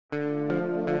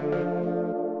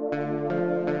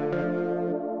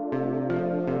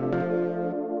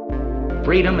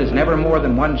freedom is never more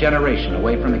than one generation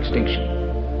away from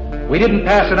extinction. We didn't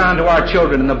pass it on to our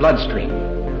children in the bloodstream.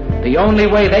 The only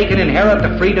way they can inherit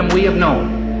the freedom we have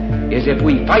known is if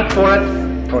we fight for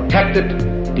it, protect it,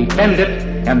 defend it,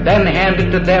 and then hand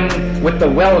it to them with the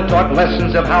well-taught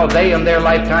lessons of how they in their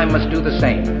lifetime must do the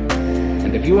same.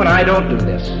 And if you and I don't do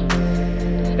this,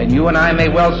 then you and I may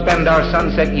well spend our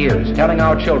sunset years telling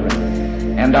our children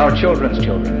and our children's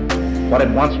children what it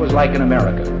once was like in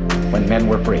America when men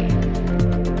were free.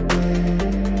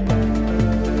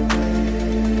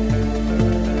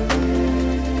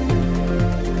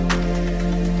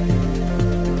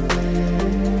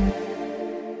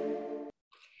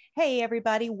 Hey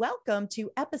everybody, welcome to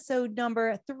episode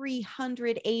number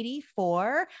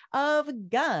 384 of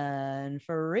Gun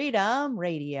Freedom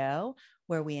Radio,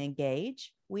 where we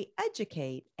engage, we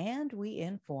educate, and we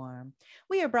inform.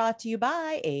 We are brought to you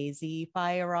by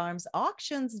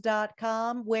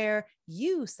azfirearmsauctions.com, where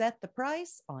you set the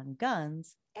price on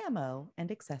guns, ammo,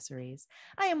 and accessories.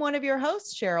 I am one of your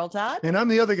hosts, Cheryl Todd. And I'm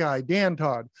the other guy, Dan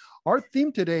Todd. Our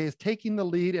theme today is taking the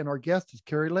lead, and our guest is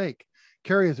Kari Lake.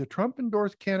 Kari is a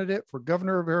Trump-endorsed candidate for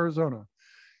governor of Arizona.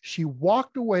 She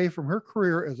walked away from her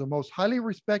career as the most highly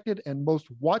respected and most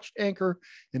watched anchor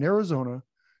in Arizona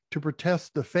to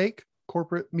protest the fake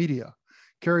corporate media.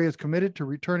 Kari is committed to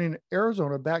returning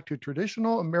Arizona back to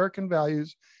traditional American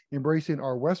values, embracing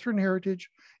our Western heritage,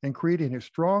 and creating a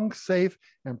strong, safe,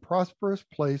 and prosperous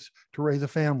place to raise a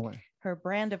family. Her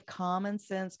brand of common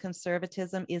sense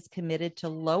conservatism is committed to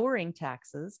lowering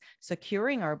taxes,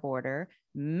 securing our border,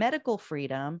 medical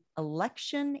freedom,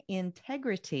 election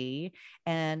integrity,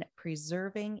 and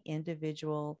preserving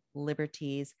individual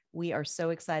liberties. We are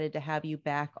so excited to have you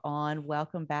back on.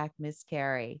 Welcome back, Miss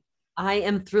Kari. I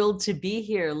am thrilled to be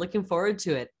here. Looking forward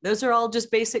to it. Those are all just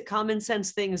basic common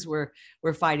sense things we're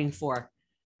fighting for.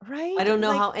 Right? I don't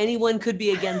know how anyone could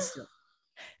be against it.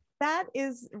 That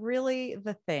is really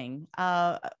the thing.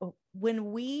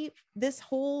 This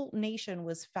whole nation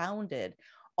was founded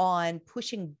on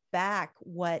pushing back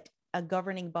what a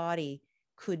governing body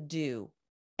could do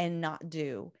and not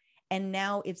do. And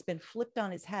now it's been flipped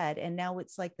on its head. And now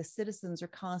it's like the citizens are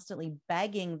constantly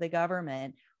begging the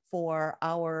government for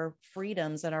our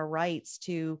freedoms and our rights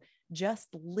to just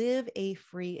live a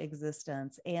free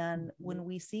existence. And when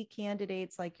we see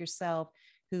candidates like yourself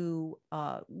who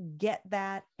get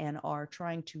that and are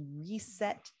trying to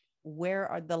reset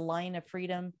where the line of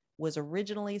freedom was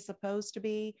originally supposed to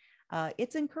be,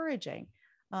 it's encouraging.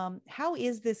 How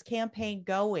is this campaign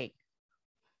going?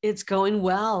 It's going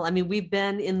well. I mean, we've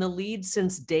been in the lead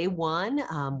since day one.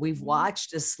 We've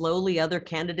watched as slowly other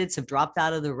candidates have dropped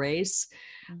out of the race.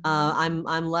 I'm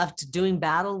left doing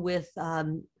battle with,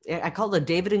 I call it a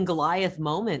David and Goliath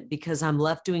moment, because I'm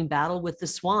left doing battle with the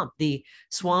swamp, the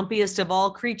swampiest of all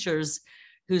creatures,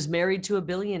 who's married to a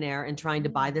billionaire and trying to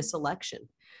buy this election.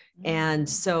 And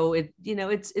so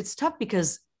it's tough,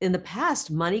 because in the past,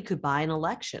 money could buy an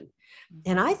election.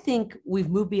 And I think we've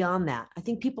moved beyond that. I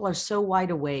think people are so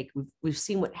wide awake. We've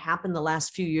seen what happened the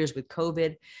last few years with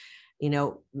COVID.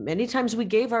 Many times we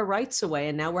gave our rights away,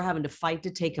 and now we're having to fight to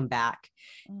take them back.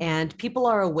 And people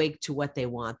are awake to what they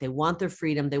want. They want their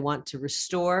freedom. They want to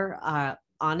restore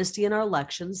honesty in our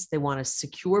elections. They want a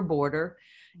secure border,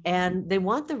 and they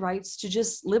want the rights to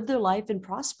just live their life and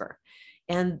prosper.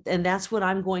 And that's what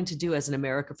I'm going to do as an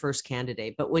America First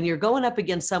candidate. But when you're going up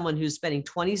against someone who's spending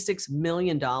 $26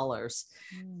 million,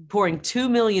 pouring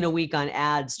 $2 million a week on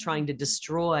ads, trying to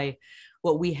destroy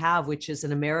what we have, which is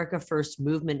an America First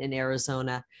movement in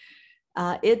Arizona,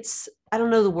 I don't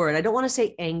know the word. I don't want to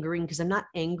say angering, because I'm not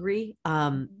angry.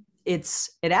 It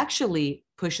actually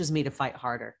pushes me to fight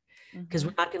harder, because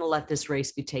we're not going to let this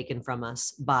race be taken from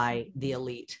us by the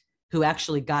elite who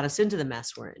actually got us into the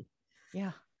mess we're in.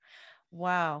 Yeah.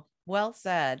 Wow. Well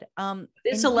said.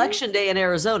 It's election day in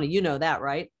Arizona. You know that,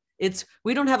 right?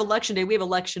 We don't have election day. We have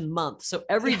election month. So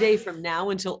every day from now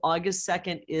until August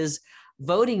 2nd is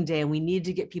voting day. And we need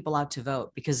to get people out to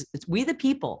vote, because we, the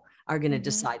people, are going to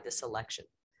decide this election.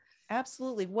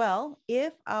 Absolutely. Well,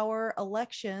 if our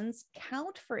elections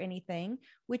count for anything,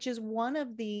 which is one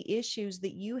of the issues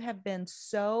that you have been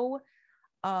so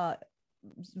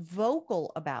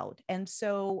vocal about and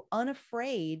so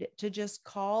unafraid to just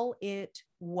call it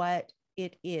what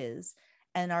it is.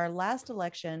 And our last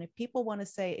election, if people want to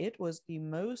say it was the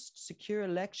most secure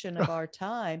election of our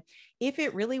time, if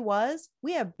it really was,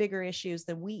 we have bigger issues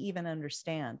than we even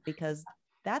understand, because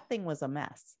that thing was a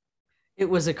mess. It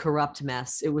was a corrupt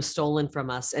mess. It was stolen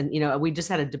from us. And, we just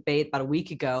had a debate about a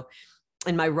week ago,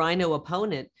 and my Rhino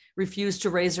opponent refused to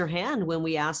raise her hand when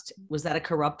we asked, was that a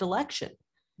corrupt election?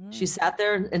 She sat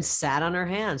there and sat on her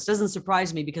hands. Doesn't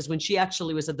surprise me, because when she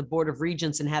actually was at the Board of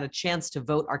Regents and had a chance to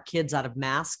vote our kids out of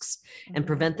masks and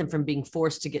prevent them from being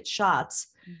forced to get shots,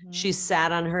 she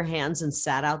sat on her hands and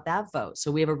sat out that vote.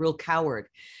 So we have a real coward.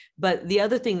 But the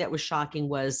other thing that was shocking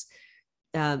was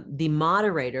the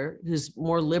moderator, who's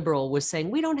more liberal, was saying,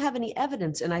 we don't have any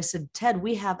evidence. And I said, Ted,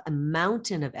 we have a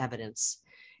mountain of evidence.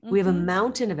 We have a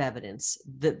mountain of evidence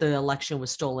that the election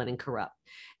was stolen and corrupt.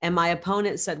 And my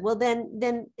opponent said, well,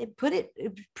 then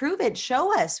prove it,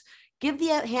 show us,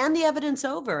 hand the evidence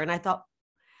over. And I thought,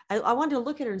 I wanted to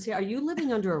look at her and say, are you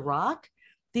living under a rock?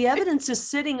 The evidence is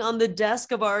sitting on the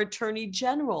desk of our attorney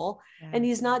general, and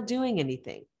he's not doing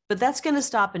anything. But that's going to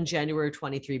stop in January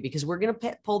 23, because we're going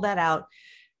to pull that out.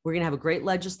 We're going to have a great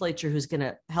legislature who's going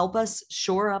to help us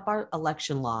shore up our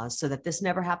election laws so that this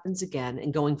never happens again.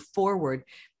 And going forward,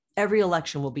 every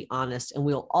election will be honest, and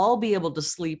we'll all be able to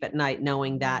sleep at night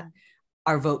knowing that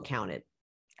our vote counted.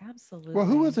 Absolutely. Well,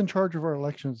 who was in charge of our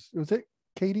elections? Was it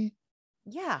Katie?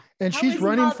 Yeah. And she's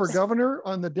running for governor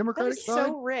on the Democratic side.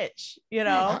 So rich, you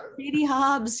know. Katie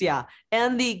Hobbs, yeah.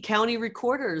 And the county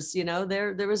recorders, you know,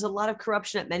 there was a lot of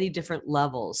corruption at many different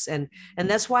levels. And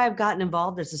that's why I've gotten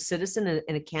involved as a citizen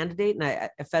and a candidate in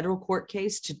a federal court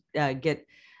case to get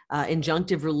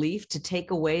injunctive relief to take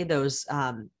away those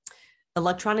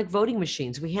electronic voting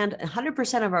machines. We hand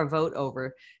 100% of our vote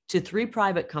over to 3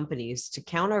 private companies to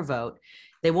count our vote.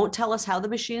 They won't tell us how the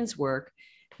machines work.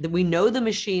 We know the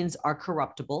machines are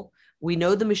corruptible. We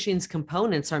know the machines'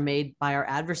 components are made by our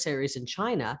adversaries in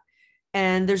China,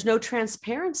 and there's no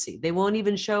transparency. They won't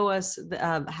even show us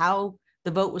how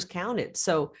the vote was counted.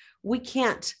 So we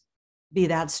can't be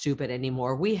that stupid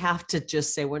anymore. We have to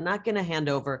just say, we're not going to hand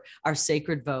over our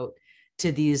sacred vote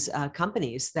to these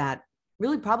companies that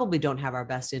really probably don't have our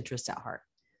best interests at heart.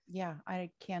 Yeah, I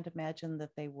can't imagine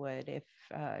that they would.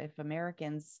 If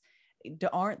Americans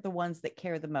aren't the ones that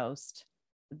care the most,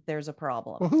 there's a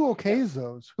problem. Well, who okays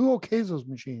those? Who okays those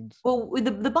machines? Well,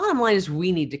 the bottom line is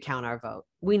we need to count our vote.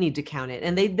 We need to count it.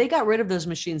 And they got rid of those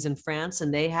machines in France,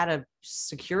 and they had a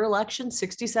secure election,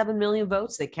 67 million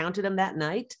votes. They counted them that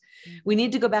night. We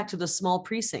need to go back to the small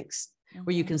precincts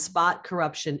where you can spot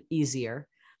corruption easier.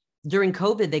 During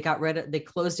COVID, they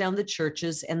closed down the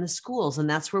churches and the schools, and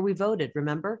that's where we voted.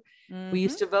 Remember, we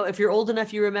used to vote. If you're old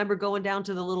enough, you remember going down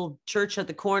to the little church at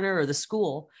the corner or the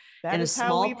school. That is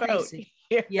how we vote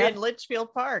here in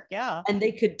Litchfield Park. Yeah. And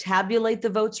they could tabulate the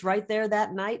votes right there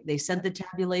that night. They sent the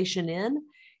tabulation in,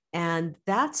 and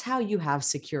that's how you have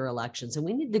secure elections. And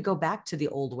we need to go back to the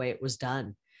old way it was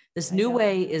done. This new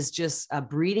way is just a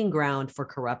breeding ground for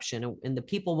corruption, and the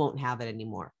people won't have it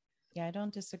anymore. Yeah, I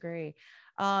don't disagree.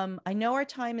 I know our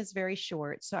time is very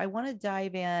short, so I want to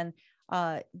dive in.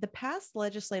 The past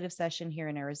legislative session here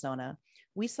in Arizona,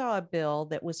 we saw a bill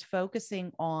that was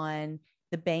focusing on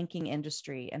the banking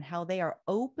industry and how they are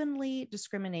openly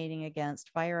discriminating against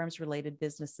firearms related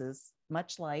businesses.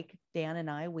 Much like Dan and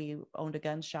I, we owned a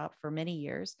gun shop for many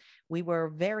years. We were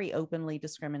very openly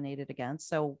discriminated against.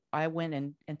 So I went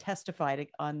and testified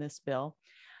on this bill.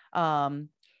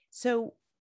 So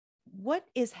what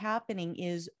is happening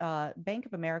is Bank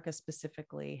of America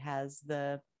specifically has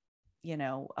the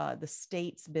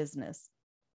state's business,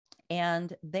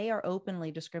 and they are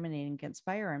openly discriminating against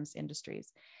firearms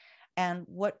industries. And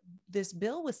what this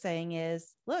bill was saying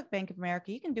is, look, Bank of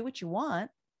America, you can do what you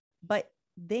want, but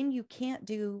then you can't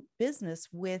do business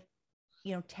with,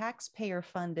 taxpayer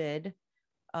funded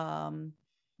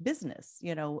business,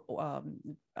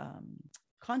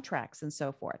 contracts and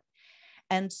so forth.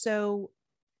 And so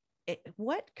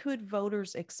what could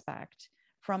voters expect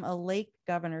from a Lake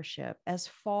governorship as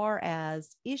far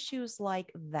as issues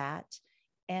like that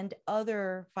and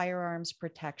other firearms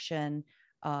protection,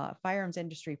 firearms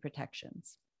industry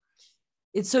protections?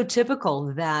 It's so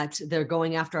typical that they're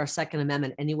going after our Second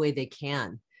Amendment any way they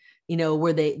can,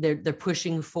 where they're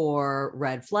pushing for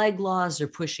red flag laws, they're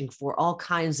pushing for all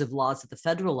kinds of laws at the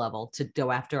federal level to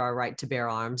go after our right to bear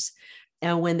arms.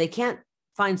 And when they can't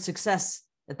find success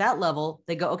at that level,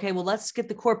 they go, okay, well, let's get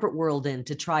the corporate world in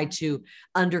to try to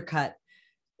undercut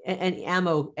and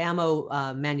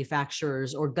ammo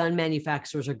manufacturers or gun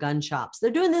manufacturers or gun shops.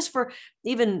 They're doing this for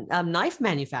even knife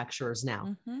manufacturers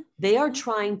now. They are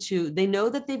trying to, they know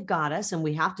that they've got us and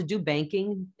we have to do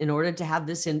banking in order to have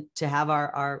this to have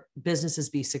our businesses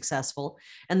be successful.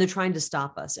 And they're trying to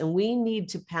stop us. And we need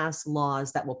to pass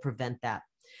laws that will prevent that.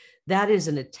 That is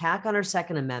an attack on our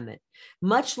Second Amendment,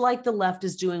 much like the left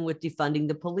is doing with defunding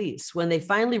the police. When they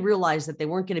finally realized that they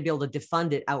weren't going to be able to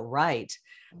defund it outright,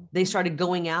 they started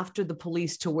going after the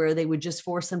police to where they would just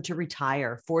force them to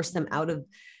retire, force them out of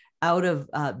out of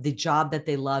the job that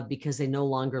they love because they no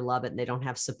longer love it and they don't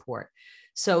have support.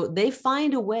 So they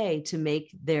find a way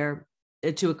to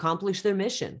to accomplish their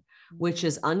mission, which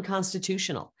is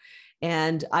unconstitutional.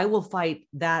 And I will fight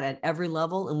that at every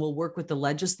level, and we'll work with the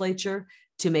legislature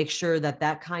to make sure that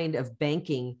that kind of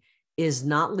banking is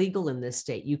not legal in this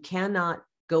state. You cannot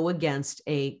go against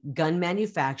a gun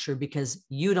manufacturer because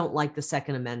you don't like the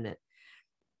Second Amendment.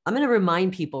 I'm going to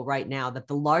remind people right now that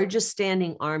the largest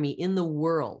standing army in the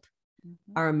world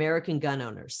are American gun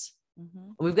owners.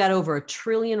 We've got over 1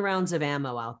 trillion rounds of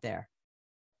ammo out there.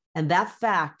 And that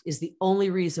fact is the only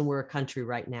reason we're a country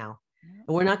right now.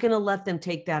 And we're not going to let them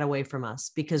take that away from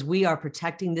us, because we are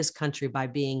protecting this country by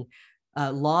being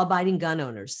law-abiding gun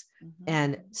owners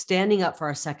and standing up for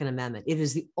our Second Amendment. It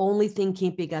is the only thing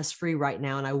keeping us free right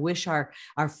now. And I wish our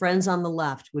friends on the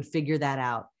left would figure that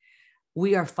out.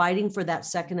 We are fighting for that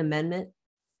Second Amendment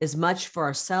as much for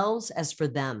ourselves as for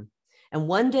them. And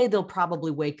one day they'll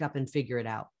probably wake up and figure it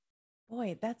out.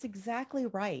 Boy, that's exactly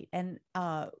right. And,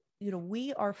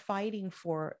 we are fighting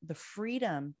for the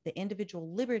freedom, the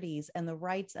individual liberties, and the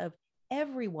rights of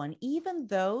everyone, even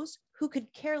those who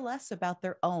could care less about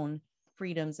their own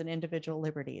freedoms and individual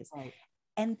liberties. Right.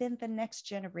 And then the next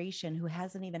generation who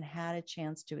hasn't even had a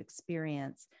chance to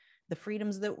experience the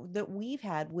freedoms that we've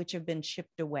had, which have been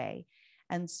chipped away.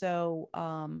 And so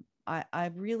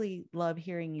I really love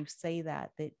hearing you say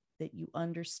that you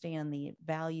understand the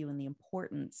value and the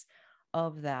importance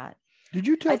of that. Did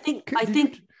you tell?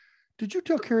 Did you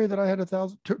tell Carrie that I had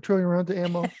 1,000 trillion rounds of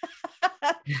ammo?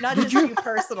 Not just you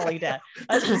personally, Dad.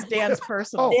 That's just Dan's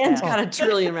personal. Dan's got 1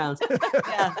 trillion rounds.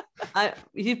 Yeah,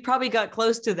 he probably got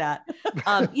close to that.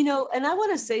 And I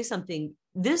want to say something.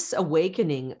 This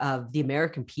awakening of the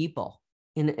American people,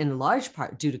 in large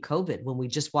part due to COVID, when we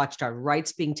just watched our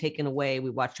rights being taken away,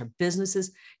 we watched our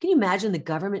businesses. Can you imagine the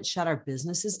government shut our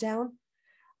businesses down?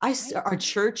 Our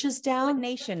churches down. What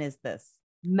nation is this?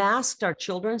 Masked our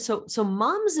children. So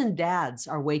moms and dads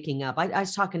are waking up. I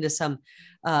was talking to some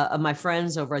of my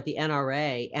friends over at the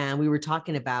NRA, and we were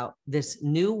talking about this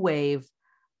new wave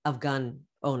of gun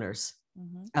owners,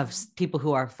 of people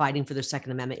who are fighting for their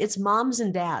Second Amendment. It's moms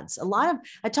and dads.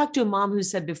 I talked to a mom who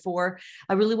said before,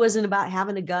 I really wasn't about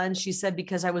having a gun. She said,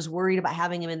 because I was worried about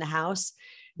having him in the house.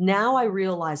 Now I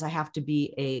realize I have to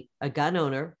be a gun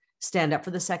owner, stand up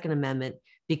for the Second Amendment,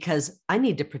 because I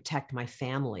need to protect my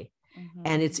family.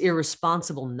 And it's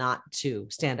irresponsible not to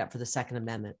stand up for the Second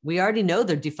Amendment. We already know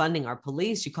they're defunding our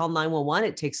police. You call 911,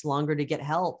 it takes longer to get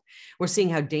help. We're seeing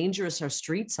how dangerous our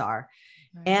streets are.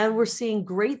 Right. And we're seeing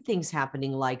great things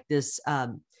happening, like this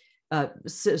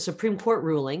Supreme Court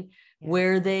ruling,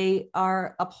 where they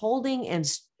are upholding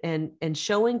and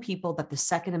showing people that the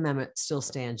Second Amendment still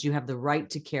stands. You have the right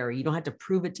to carry. You don't have to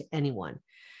prove it to anyone.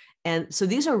 And so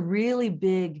these are really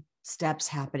big steps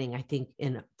happening, I think,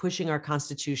 in pushing our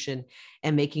Constitution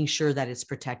and making sure that it's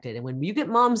protected. And when you get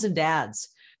moms and dads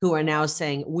who are now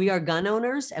saying we are gun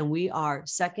owners and we are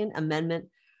Second Amendment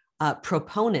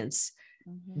proponents,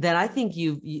 then I think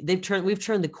we've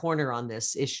turned the corner on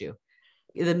this issue.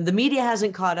 The media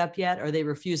hasn't caught up yet, or they're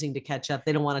refusing to catch up.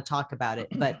 They don't want to talk about it.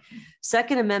 But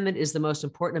Second Amendment is the most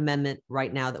important amendment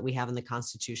right now that we have in the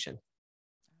Constitution.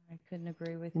 I couldn't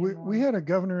agree with you more. We had a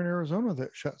governor in Arizona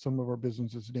that shut some of our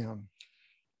businesses down.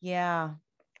 Yeah,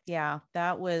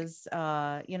 that was,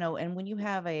 and when you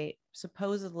have a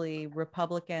supposedly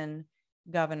Republican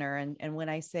governor, and when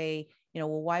I say, well,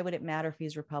 why would it matter if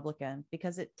he's Republican?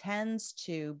 Because it tends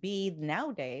to be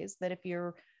nowadays that if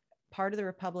you're part of the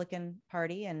Republican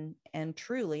Party and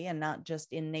truly, and not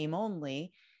just in name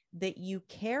only, that you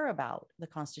care about the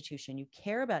Constitution, you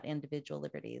care about individual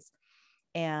liberties.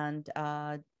 And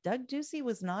Doug Ducey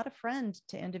was not a friend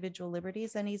to individual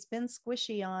liberties, and he's been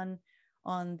squishy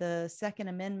on the Second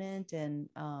Amendment and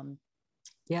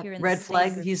red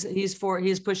flag.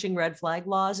 He's pushing red flag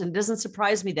laws, and it doesn't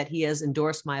surprise me that he has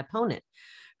endorsed my opponent,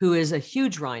 who is a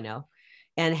huge rhino,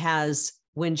 and has,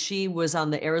 when she was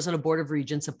on the Arizona Board of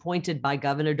Regents appointed by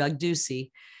Governor Doug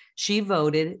Ducey, she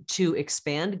voted to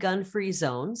expand gun-free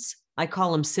zones. I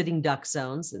call them sitting duck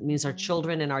zones. It means our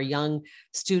children and our young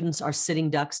students are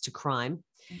sitting ducks to crime,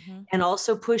 and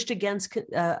also pushed against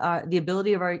the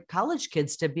ability of our college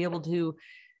kids to be able to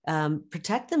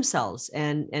protect themselves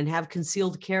and have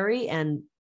concealed carry and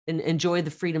enjoy the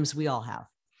freedoms we all have.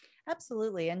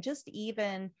 Absolutely. And just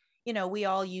even, we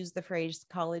all use the phrase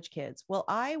college kids. Well,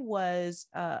 I was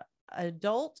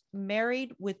adult,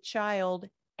 married with child,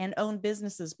 and owned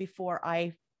businesses before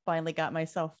I finally got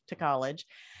myself to college.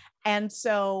 And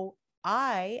so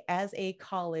I, as a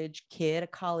college kid, a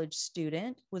college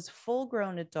student, was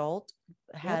full-grown adult,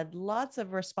 had lots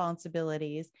of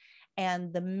responsibilities,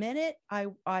 And the minute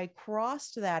I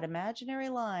crossed that imaginary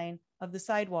line of the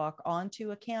sidewalk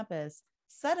onto a campus,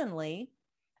 suddenly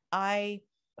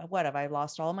what have I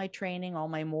lost? All my training, all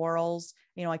my morals.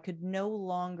 I could no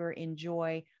longer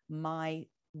enjoy my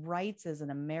rights as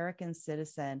an American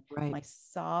citizen, Right. my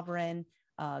sovereign,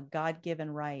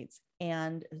 God-given rights.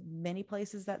 And many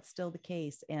places that's still the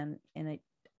case. And it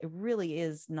really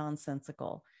is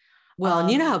nonsensical. Well,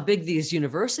 and you know how big these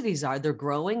universities are. They're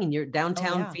growing, and you're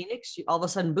downtown yeah. Phoenix. All of a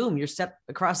sudden, boom, you're step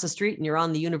across the street and you're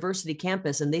on the university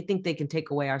campus, and they think they can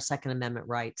take away our Second Amendment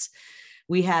rights.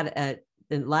 We had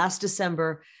last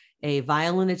December a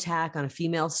violent attack on a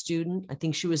female student. I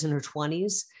think she was in her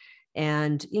 20s.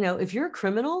 And, if you're a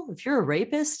criminal, if you're a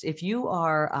rapist, if you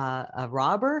are a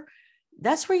robber,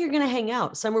 that's where you're going to hang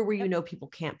out, somewhere where people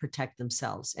can't protect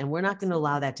themselves. And we're not going to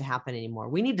allow that to happen anymore.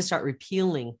 We need to start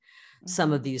repealing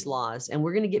some of these laws. And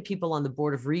we're going to get people on the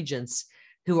Board of Regents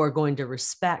who are going to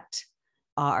respect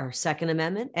our Second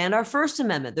Amendment and our First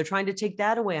Amendment. They're trying to take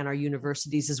that away on our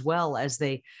universities as well as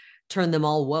they turn them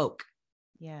all woke.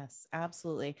 Yes,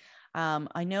 absolutely.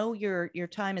 I know your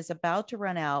time is about to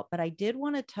run out, but I did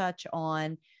want to touch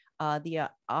on the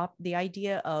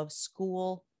idea of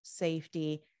school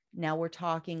safety. Now we're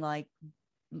talking like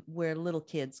where little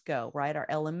kids go, right? Our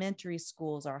elementary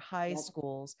schools, our high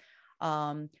schools.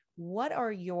 What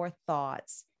are your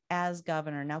thoughts as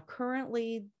governor? Now,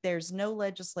 currently, there's no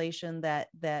legislation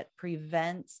that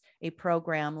prevents a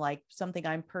program like something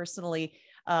I'm personally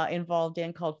involved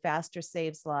in called Faster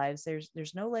Saves Lives.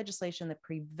 There's no legislation that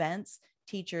prevents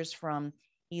teachers from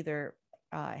either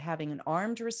having an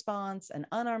armed response, an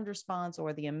unarmed response,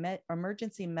 or the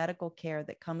emergency medical care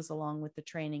that comes along with the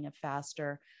training of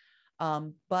Faster.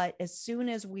 But as soon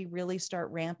as we really start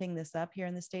ramping this up here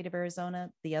in the state of Arizona,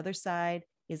 the other side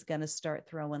is going to start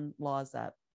throwing laws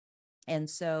up. And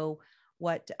so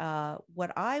what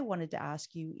I wanted to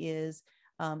ask you is,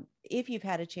 if you've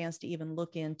had a chance to even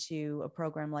look into a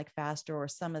program like Faster or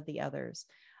some of the others,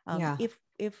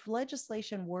 if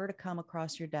legislation were to come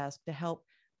across your desk to help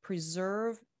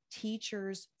preserve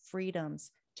teachers'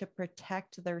 freedoms to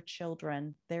protect their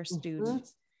children, their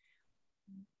students,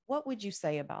 what would you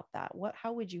say about that?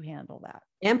 How would you handle that?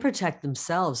 And protect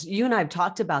themselves. You and I have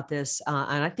talked about this,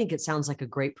 and I think it sounds like a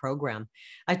great program.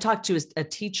 I talked to a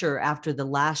teacher after the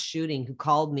last shooting who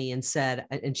called me and said,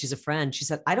 and she's a friend, she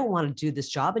said, I don't want to do this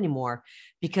job anymore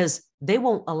because they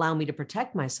won't allow me to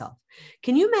protect myself.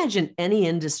 Can you imagine any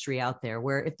industry out there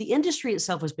where if the industry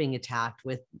itself was being attacked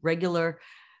with regular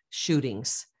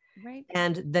shootings, right,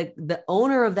 and the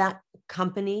owner of that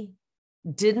company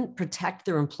didn't protect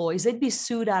their employees, they'd be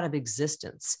sued out of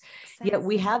existence. Exactly. Yet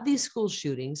we have these school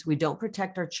shootings. We don't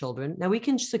protect our children. Now we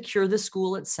can secure the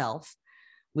school itself.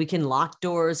 We can lock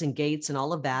doors and gates and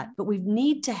all of that, but we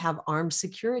need to have armed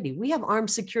security. We have armed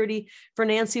security for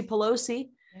Nancy Pelosi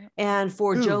and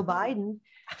for Joe Biden.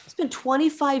 It's been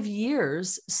 25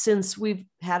 years since we've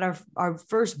had our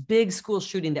first big school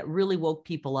shooting that really woke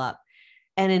people up.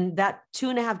 And in that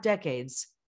 2.5 decades,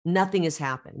 nothing has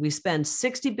happened. We spend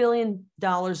 $60 billion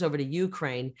over to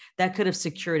Ukraine that could have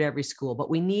secured every school, but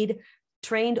we need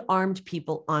trained, armed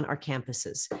people on our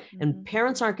campuses. And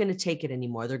parents aren't going to take it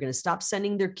anymore. They're going to stop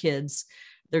sending their kids.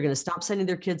 They're going to stop sending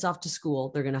their kids off to school.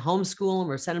 They're going to homeschool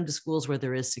them or send them to schools where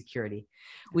there is security.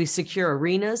 We secure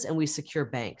arenas and we secure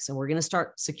banks, and we're going to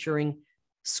start securing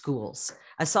schools.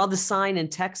 I saw the sign in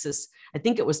Texas. I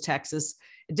think it was Texas.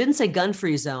 It didn't say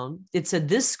gun-free zone. It said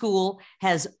this school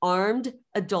has armed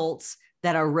adults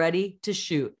that are ready to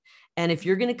shoot. And if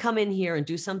you're going to come in here and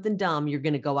do something dumb, you're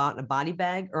going to go out in a body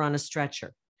bag or on a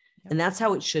stretcher. And that's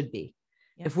how it should be.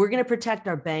 If we're going to protect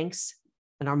our banks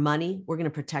and our money, we're going to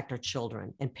protect our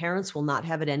children. And parents will not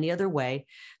have it any other way.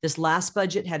 This last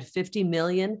budget had $50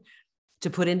 million to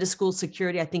put into school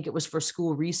security. I think it was for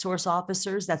school resource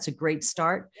officers. That's a great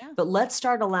start. But let's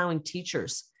start allowing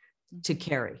teachers to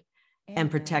carry and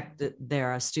protect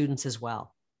their students as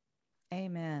well.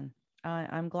 Amen.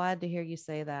 I'm glad to hear you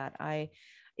say that.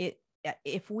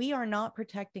 If we are not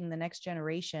protecting the next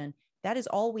generation, that is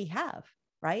all we have,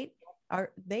 right?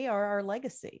 They are our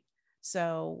legacy.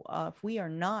 So if we are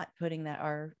not putting that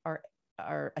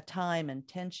our time and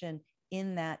attention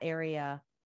in that area,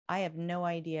 I have no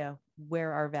idea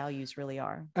where our values really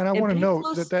are. And I want to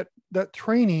note that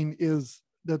training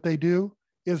that they do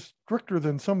is stricter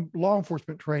than some law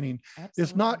enforcement training. Absolutely.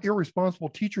 It's not irresponsible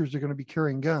teachers are going to be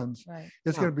carrying guns. Right.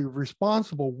 It's going to be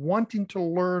responsible, wanting to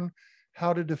learn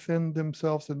how to defend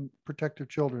themselves and protect their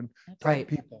children type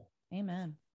people.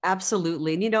 Amen.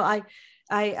 Absolutely. And,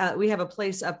 We have a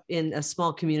place up in a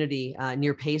small community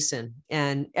near Payson,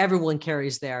 and everyone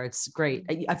carries there. It's great.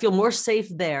 I feel more safe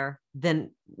there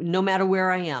than no matter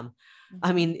where I am.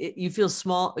 I mean, you feel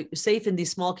safe in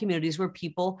these small communities where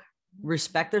people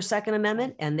respect their Second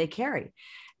Amendment and they carry.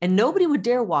 And nobody would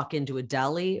dare walk into a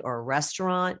deli or a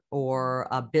restaurant or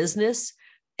a business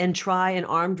and try an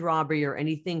armed robbery or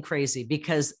anything crazy,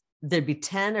 because there'd be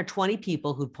 10 or 20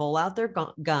 people who'd pull out their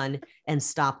gun and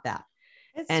stop that.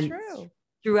 It's true.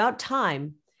 Throughout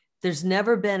time, there's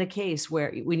never been a case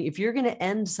where if you're going to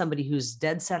end somebody who's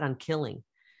dead set on killing,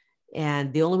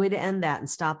 and the only way to end that and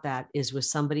stop that is with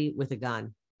somebody with a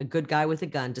gun, a good guy with a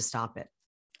gun to stop it.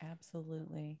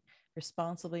 Absolutely.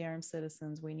 Responsibly armed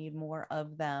citizens. We need more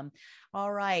of them.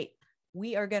 All right.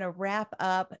 We are going to wrap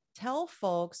up. Tell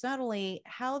folks not only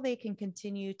how they can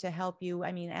continue to help you.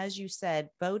 I mean, as you said,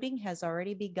 voting has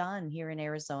already begun here in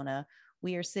Arizona.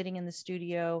 We are sitting in the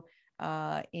studio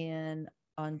on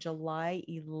July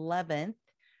 11th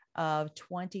of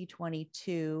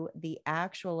 2022. The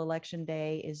actual election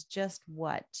day is just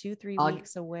 2-3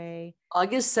 weeks away.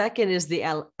 August 2nd is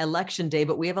the election day,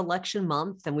 but we have election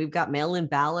month and we've got mail-in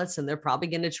ballots, and they're probably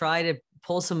going to try to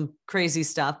pull some crazy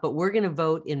stuff, but we're going to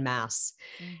vote in mass.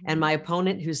 And my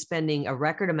opponent, who's spending a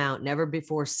record amount never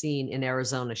before seen in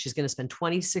Arizona, she's going to spend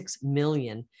 $26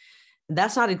 million.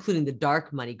 That's not including the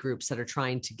dark money groups that are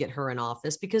trying to get her in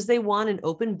office, because they want an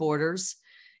open borders,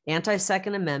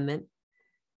 anti-Second Amendment,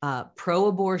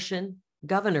 pro-abortion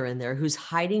governor in there who's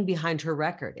hiding behind her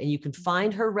record. And you can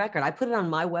find her record. I put it on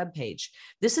my webpage.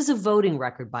 This is a voting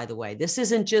record, by the way. This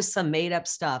isn't just some made up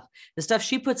stuff. The stuff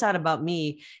she puts out about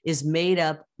me is made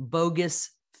up, bogus,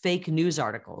 fake news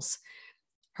articles.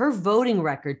 Her voting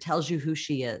record tells you who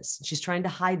she is. She's trying to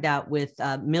hide that with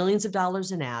millions of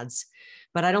dollars in ads.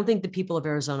 But I don't think the people of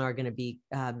Arizona are going to be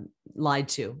lied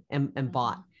to and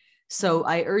bought. So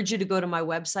I urge you to go to my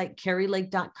website,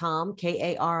 karilake.com,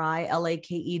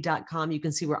 KARILAKE.com. You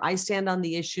can see where I stand on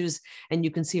the issues, and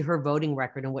you can see her voting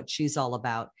record and what she's all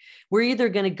about. We're either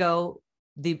going to go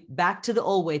back to the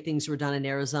old way things were done in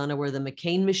Arizona, where the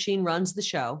McCain machine runs the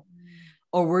show,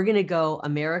 or we're going to go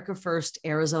America first,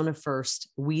 Arizona first.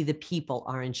 We, the people,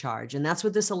 are in charge. And that's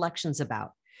what this election's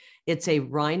about. It's a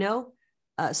rhino,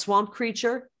 swamp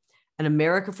creature, an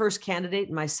America First candidate,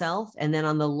 and myself. And then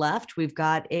on the left, we've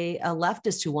got a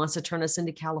leftist who wants to turn us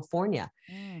into California.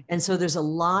 And so there's a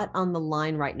lot on the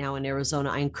line right now in Arizona.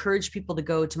 I encourage people to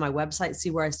go to my website, see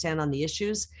where I stand on the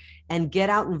issues, and get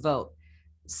out and vote.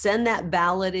 Send that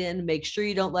ballot in. Make sure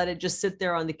you don't let it just sit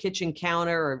there on the kitchen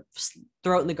counter or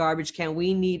throw it in the garbage can.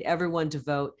 We need everyone to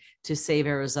vote to save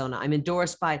Arizona. I'm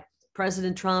endorsed by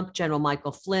President Trump, General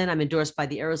Michael Flynn. I'm endorsed by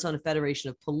the Arizona Federation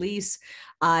of Police.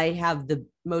 I have the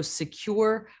most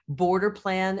secure border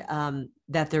plan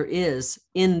that there is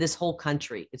in this whole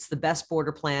country. It's the best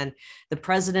border plan. The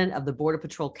president of the Border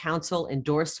Patrol Council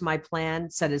endorsed my plan,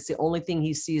 said it's the only thing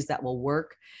he sees that will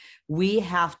work. We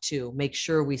have to make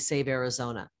sure we save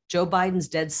Arizona. Joe Biden's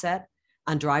dead set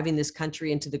on driving this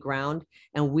country into the ground,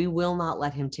 and we will not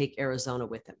let him take Arizona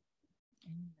with him.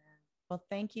 Well,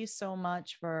 thank you so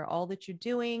much for all that you're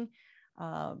doing,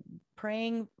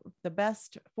 praying the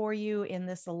best for you in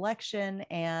this election.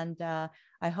 And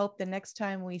I hope the next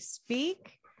time we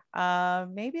speak,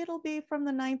 maybe it'll be from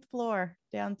the 9th floor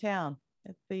downtown.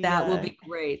 That will be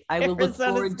great. I will look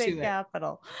forward to it.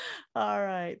 Capitol. All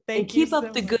right. Thank you. Keep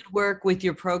up the good work with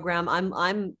your program.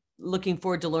 I'm looking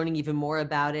forward to learning even more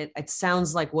about it. It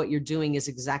sounds like what you're doing is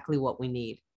exactly what we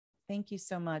need. Thank you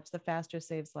so much. The faster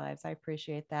saves lives. I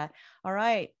appreciate that. All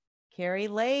right, Kari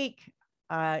Lake.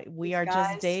 We are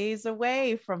just days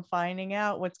away from finding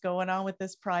out what's going on with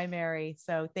this primary.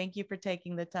 So thank you for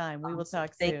taking the time. We will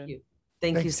talk soon. Thank you.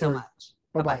 Thank you so much.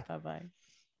 Bye-bye. Bye-bye.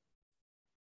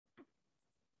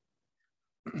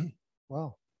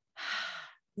 Wow.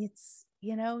 It's,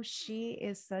 she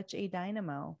is such a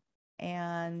dynamo.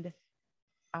 And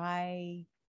I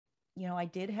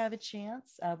did have a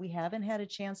chance. We haven't had a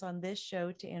chance on this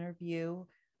show to interview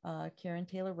Karen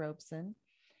Taylor Robson.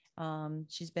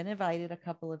 She's been invited a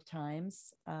couple of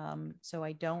times. So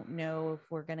I don't know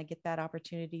if we're going to get that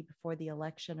opportunity before the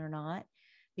election or not,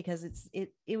 because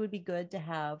it would be good to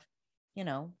have,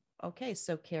 okay,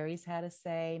 so Carrie's had a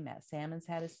say, Matt Salmon's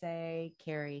had a say,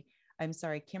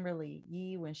 Kimberly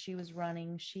Yee, when she was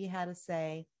running, she had a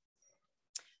say.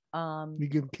 You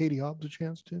give Katie Hobbs a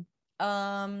chance to?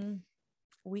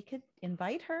 We could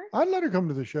invite her. I'd let her come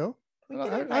to the show. We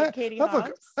could invite Katie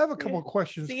Hobbs. I have a couple of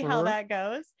questions. See how that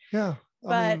goes. Yeah.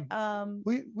 But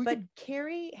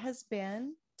Carrie has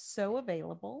been so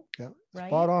available. Yeah. Right.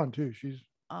 Spot on too. She's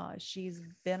She's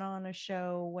been on a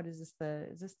show. What is this?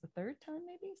 Is this the third time,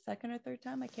 maybe second or third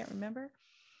time? I can't remember.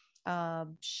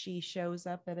 She shows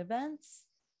up at events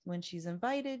when she's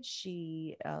invited.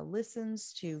 She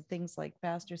listens to things like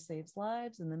Faster Saves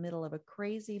Lives in the middle of a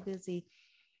crazy busy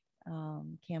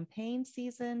campaign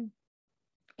season.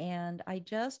 And I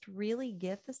just really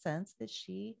get the sense that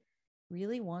she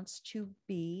really wants to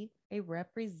be a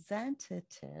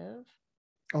representative.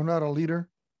 Oh, not a leader,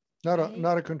 not Right.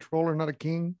 not a controller, not a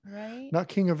king, Right. not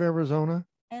king of Arizona.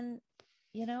 And,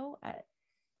 you know,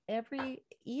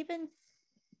 even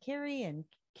Carrie and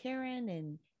Karen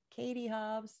and Katie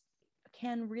Hobbs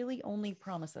can really only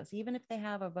promise us, even if they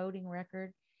have a voting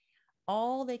record,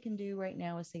 all they can do right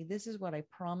now is say, this is what I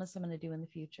promise I'm going to do in the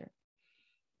future.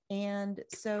 And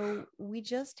so we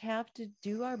just have to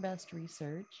do our best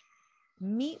research,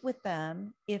 meet with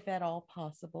them if at all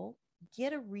possible,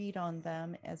 get a read on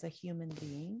them as a human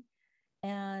being,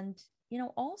 and, you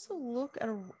know, also look at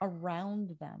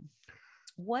around them.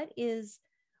 What is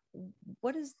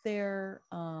their,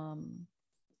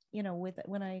 you know,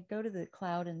 when I go to the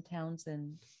Cloud and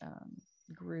Townsend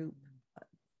group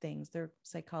things, they're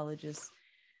psychologists,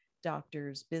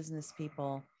 doctors, business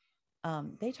people.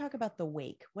 They talk about the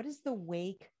wake. What is the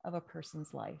wake of a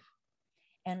person's life?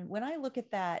 And when I look at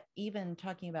that, even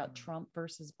talking about Trump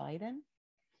versus Biden,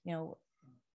 you know,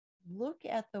 look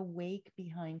at the wake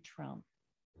behind Trump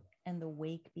and the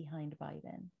wake behind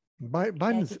Biden.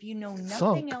 Biden's if you know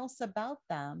nothing sunk. else about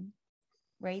them,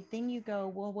 right, then you go,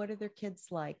 well, what are their kids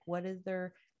like? What is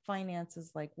their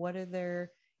finances like? What are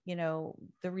their, you know,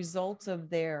 the results of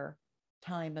their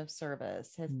time of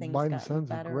service? Has things Biden's gotten son's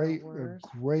better a or worse?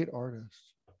 great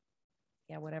artist.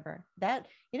 Yeah, whatever. That,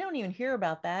 you don't even hear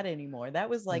about that anymore. That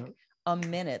was like a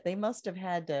minute. They must have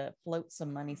had to float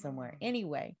some money somewhere.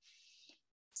 Anyway,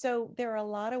 so there are a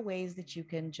lot of ways that you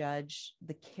can judge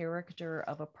the character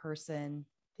of a person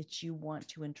that you want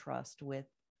to entrust with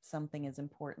something as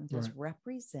important as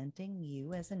representing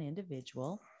you as an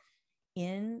individual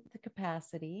in the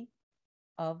capacity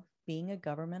of being a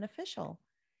government official.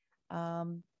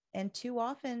 And too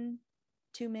often,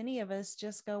 too many of us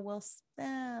just go, well,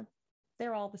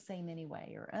 they're all the same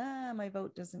anyway, or my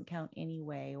vote doesn't count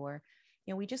anyway, or,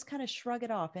 you know, we just kind of shrug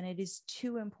it off, and it is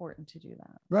too important to do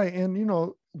that. Right. And, you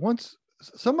know, once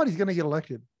somebody's going to get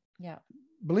elected,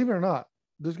 believe it or not,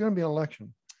 there's going to be an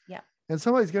election. And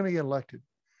somebody's going to get elected.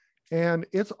 And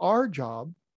it's our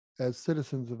job as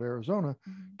citizens of Arizona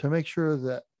to make sure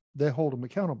that they hold them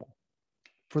accountable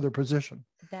for their position.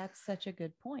 That's such a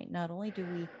good point. Not only do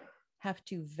we have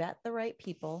to vet the right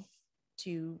people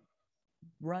to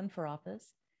run for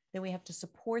office, then we have to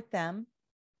support them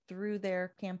through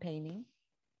their campaigning.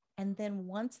 And then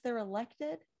once they're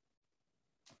elected,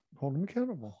 hold them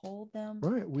accountable. Hold them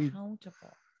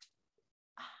accountable.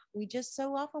 We just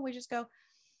so often we just go,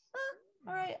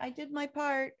 all right, I did my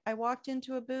part. I walked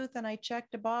into a booth and I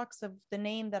checked a box of the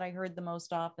name that I heard the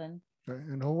most often.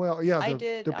 And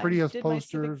the prettiest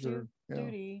posters or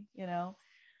duty, you know.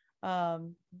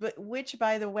 But which,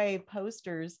 by the way,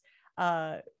 posters,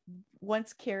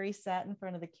 once Carrie sat in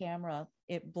front of the camera,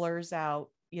 it blurs out,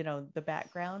 you know, the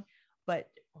background. But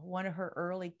one of her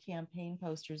early campaign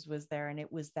posters was there, and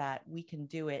it was that "we can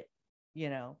do it,"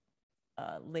 you know,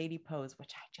 lady pose,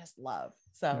 which I just love.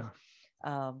 So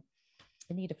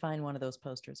I need to find one of those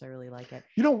posters. I really like it.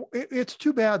 You know, it's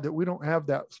too bad that we don't have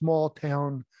that small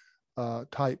town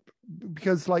type,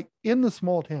 because like in the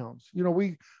small towns, you know,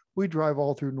 we drive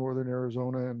all through northern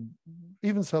Arizona and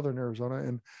even southern Arizona,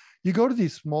 and you go to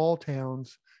these small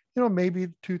towns, you know, maybe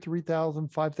 2,000,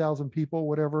 3,000, 5,000 people,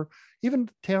 whatever, even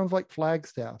towns like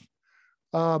Flagstaff.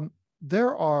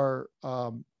 There are,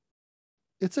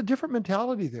 it's a different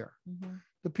mentality there.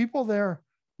 The people there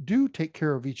do take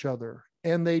care of each other,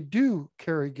 and they do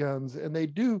carry guns, and they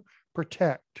do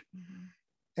protect.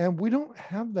 And we don't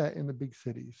have that in the big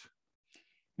cities.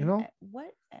 You know,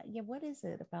 what is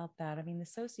it about that? I mean, the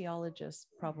sociologists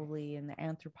probably and the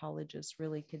anthropologists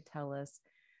really could tell us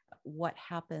what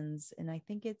happens. And I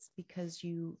think it's because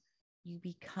you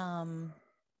become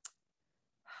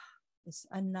it's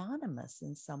anonymous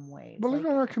in some ways. Well, like, in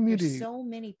our community, there's so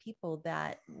many people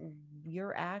that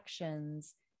your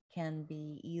actions can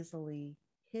be easily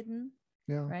hidden,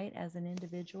 right? As an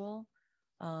individual.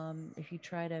 If you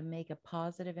try to make a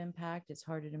positive impact, it's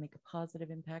harder to make a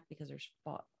positive impact because there's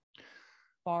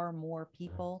far more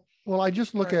people. Well, I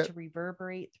just look at to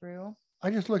reverberate through. I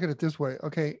just look at it this way.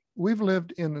 Okay, we've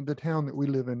lived in the town that we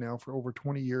live in now for over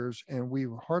 20 years, and we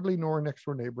hardly know our next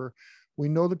door neighbor. We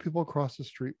know the people across the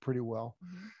street pretty well,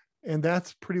 and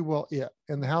that's pretty well it.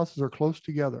 And the houses are close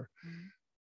together.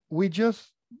 We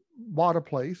just bought a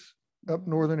place up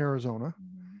northern Arizona.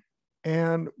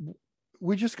 And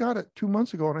we just got it 2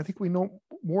 months ago. And I think we know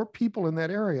more people in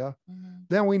that area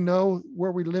than we know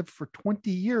where we lived for 20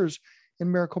 years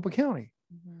in Maricopa County.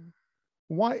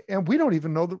 Why? And we don't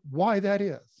even know why that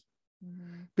is.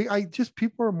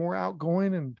 People are more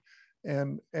outgoing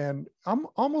and I'm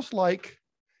almost like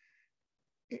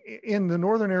in the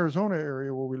northern Arizona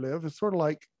area where we live, it's sort of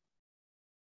like,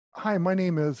 hi, my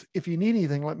name is, if you need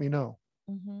anything, let me know.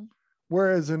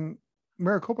 Whereas in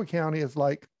Maricopa County, it's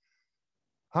like,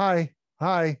 hi,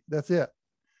 that's it.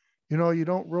 You know, you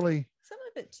don't really. Some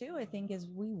of it too, I think, is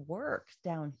we work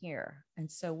down here. And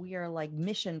so we are like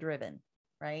mission driven,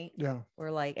 right? Yeah.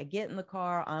 We're like, I get in the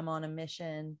car, I'm on a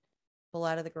mission, pull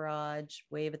out of the garage,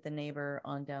 wave at the neighbor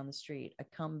on down the street. I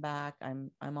come back,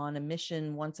 I'm on a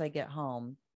mission once I get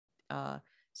home.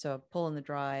 So pull in the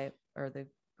drive or the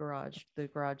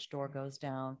garage door goes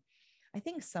down. I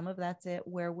think some of that's it,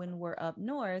 where when we're up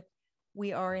north,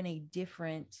 we are in a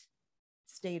different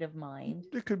state of mind.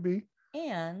 It could be.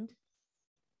 And,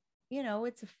 you know,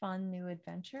 it's a fun new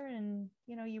adventure. And,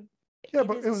 you know,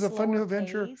 but it was a fun new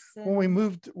adventure when we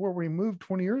moved where we moved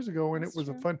 20 years ago, and it was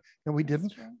a fun, and we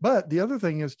didn't. But the other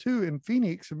thing is too, in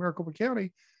Phoenix, in Maricopa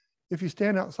County, if you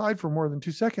stand outside for more than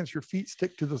 2 seconds, your feet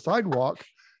stick to the sidewalk.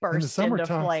 Burst into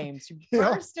flames. You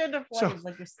burst into flames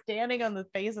like you're standing on the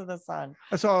face of the sun.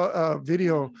 I saw a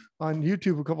video on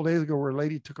YouTube a couple of days ago where a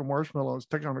lady took a marshmallow,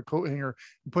 stuck it on a coat hanger,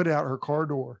 and put it out her car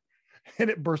door, and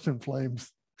it burst in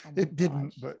flames. It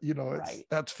didn't, but you know,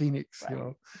 that's Phoenix, you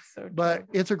know. So but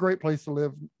it's a great place to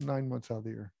live 9 months out of the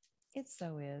year. It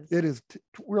so is. It is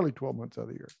really 12 months out of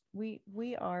the year.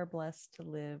 We are blessed to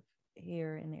live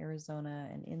here in Arizona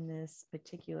and in this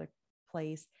particular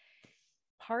place.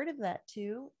 Part of that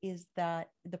too is that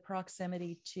the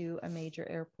proximity to a major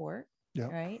airport,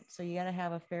 right? So you got to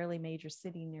have a fairly major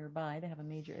city nearby to have a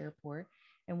major airport.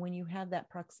 And when you have that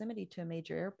proximity to a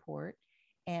major airport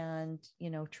and, you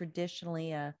know,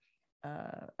 traditionally an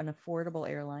affordable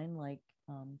airline like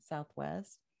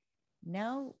Southwest,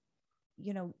 now,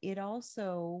 you know, it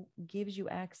also gives you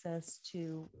access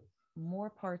to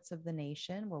more parts of the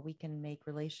nation where we can make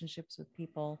relationships with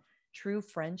people, true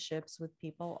friendships with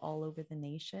people all over the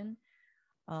nation.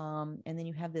 And then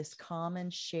you have this common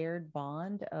shared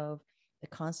bond of the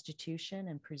Constitution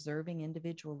and preserving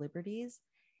individual liberties.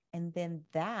 And then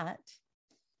that,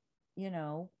 you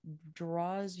know,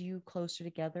 draws you closer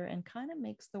together and kind of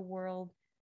makes the world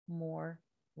more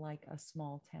like a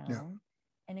small town. Yeah.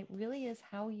 And it really is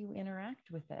how you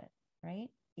interact with it, right?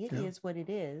 It is what it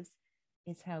is.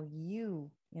 It's how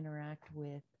you interact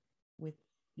with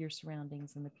your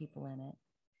surroundings and the people in it.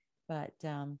 But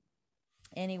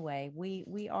anyway,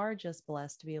 we are just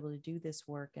blessed to be able to do this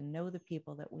work and know the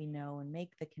people that we know and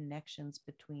make the connections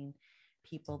between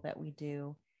people that we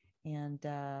do. And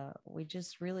we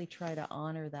just really try to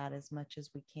honor that as much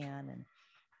as we can.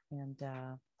 And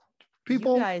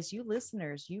people, you guys, you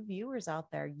listeners, you viewers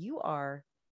out there, you are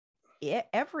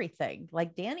everything.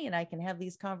 Like Danny and I can have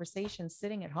these conversations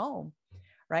sitting at home,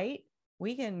 right?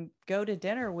 We can go to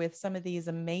dinner with some of these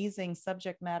amazing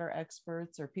subject matter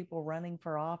experts or people running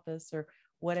for office or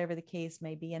whatever the case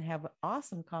may be and have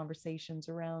awesome conversations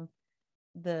around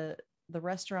the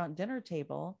restaurant dinner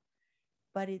table.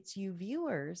 But it's you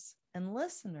viewers and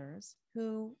listeners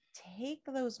who take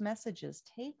those messages,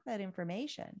 take that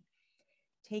information,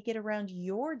 take it around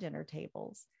your dinner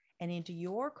tables and into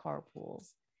your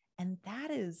carpools. And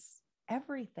that is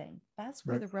everything. That's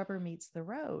where the rubber meets the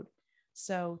road.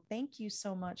 So thank you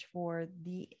so much for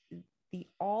the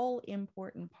all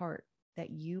important part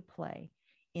that you play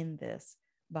in this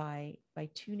by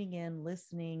tuning in,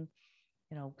 listening,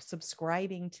 you know,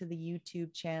 subscribing to the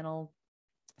YouTube channel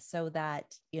so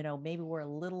that, you know, maybe we're a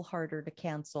little harder to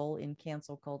cancel in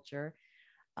cancel culture.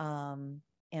 And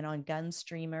on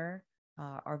Gunstreamer,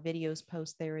 our videos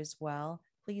post there as well.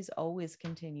 Please always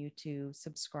continue to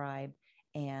subscribe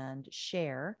and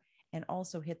share. And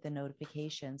also hit the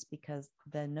notifications, because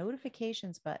the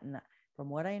notifications button, from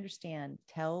what I understand,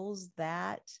 tells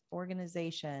that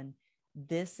organization,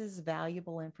 this is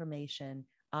valuable information.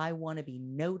 I want to be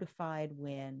notified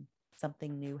when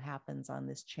something new happens on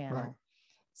this channel. Right.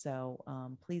 So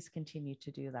please continue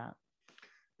to do that.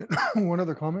 One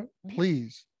other comment,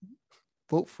 please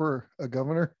vote for a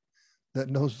governor that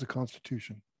knows the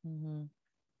Constitution.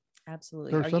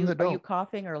 Absolutely. Are you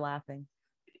coughing or laughing?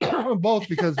 Both,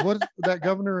 because what's that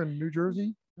governor in New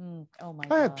Jersey? Oh my!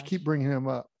 I have to keep bringing him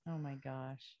up. Oh my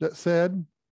gosh! That said,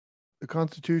 the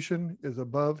Constitution is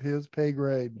above his pay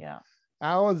grade. Yeah.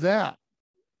 How is that?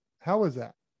 How is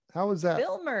that? How is that?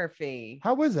 Bill Murphy.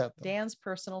 How is that? Dan's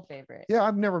personal favorite. Yeah,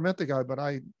 I've never met the guy, but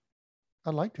I'd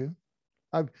like to.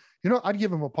 I'd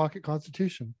give him a pocket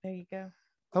constitution. There you go.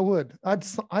 I would.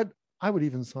 I would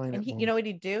even sign And it. you know what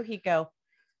he'd do? He'd go,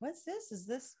 "What's this? Is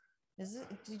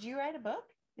it? Did you write a book?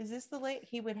 Is this the late?"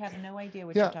 He would have no idea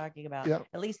what you're talking about. Yeah.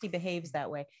 At least he behaves that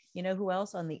way. You know who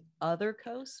else on the other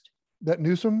coast? That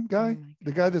Newsom guy, Oh my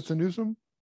the guy that's a Newsom.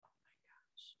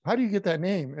 How do you get that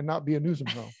name and not be a Newsom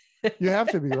though? You have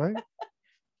to be, right?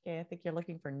 Okay, I think you're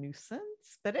looking for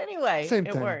nuisance, but anyway, Same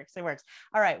it thing. works. It works.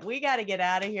 All right, we got to get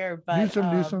out of here. But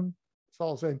Newsom. It's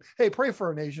all the same. Hey, pray for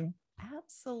our nation.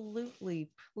 absolutely,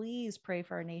 please pray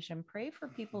for our nation. Pray for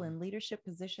people in leadership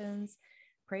positions.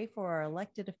 Pray for our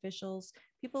elected officials,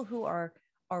 people who are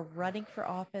running for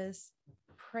office.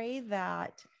 Pray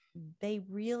that they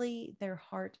really, their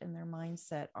heart and their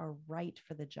mindset are right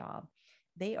for the job.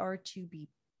 They are to be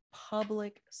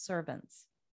public servants,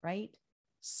 right?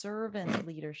 Servant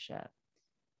leadership.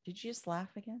 Did you just laugh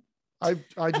again?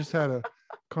 I just had a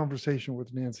conversation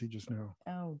with Nancy just now.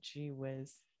 Oh, gee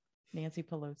whiz. Nancy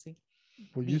Pelosi.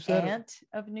 Well, The you said it. aunt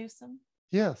of Newsom.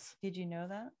 Yes. Did you know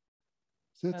that?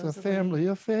 It's a Supposedly, family It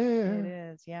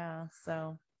affair. is. Yeah.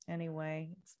 So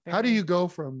anyway, it's How do very- you go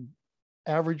from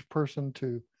average person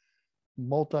to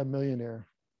multimillionaire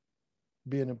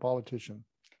being a politician?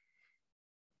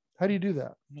 How do you do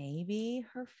that? Maybe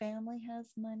her family has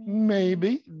money.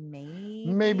 Maybe.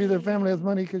 Maybe Their family has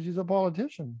money because she's a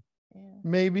politician. Yeah.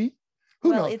 Maybe. Who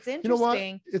Well, knows? it's You know what?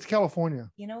 interesting. It's California.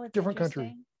 You know what's Different country.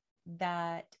 interesting?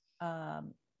 That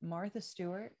Martha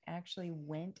Stewart actually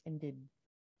went and did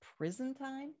prison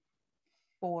time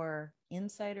for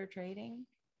insider trading,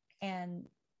 and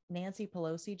Nancy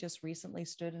Pelosi just recently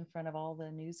stood in front of all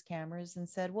the news cameras and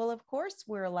said, "Well, of course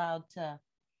we're allowed to,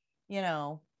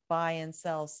 buy and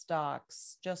sell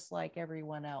stocks just like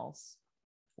everyone else."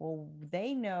 Well,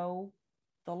 they know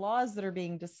the laws that are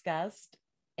being discussed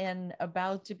and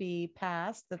about to be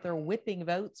passed that they're whipping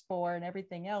votes for and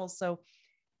everything else. So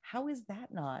how is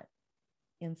that not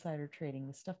insider trading,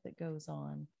 the stuff that goes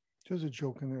on? There's a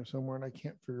joke in there somewhere and I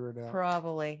can't figure it out.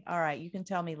 Probably. All right. You can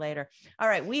tell me later. All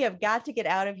right. We have got to get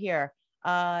out of here.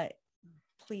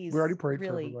 Please. We already prayed for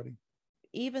really, everybody.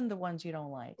 even the ones you don't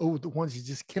like. Oh, the ones you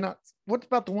just cannot. What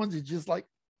about the ones you just like?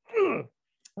 Ugh,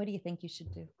 What do you think you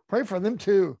should do? pray for them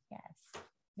too. Yes.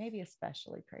 Maybe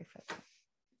especially pray for them.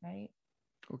 Right.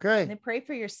 Okay. And then pray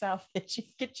for yourself that you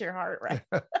get your heart right.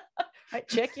 Right,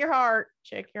 check your heart.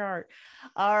 Check your heart.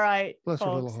 All right, Bless her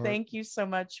little folks. heart. Thank you so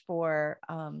much for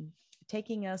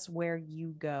taking us where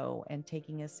you go and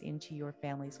taking us into your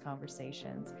family's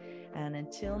conversations. And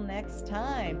until next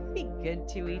time, be good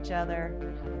to each other.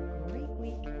 Have a great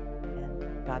week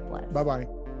and God bless.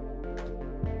 Bye-bye.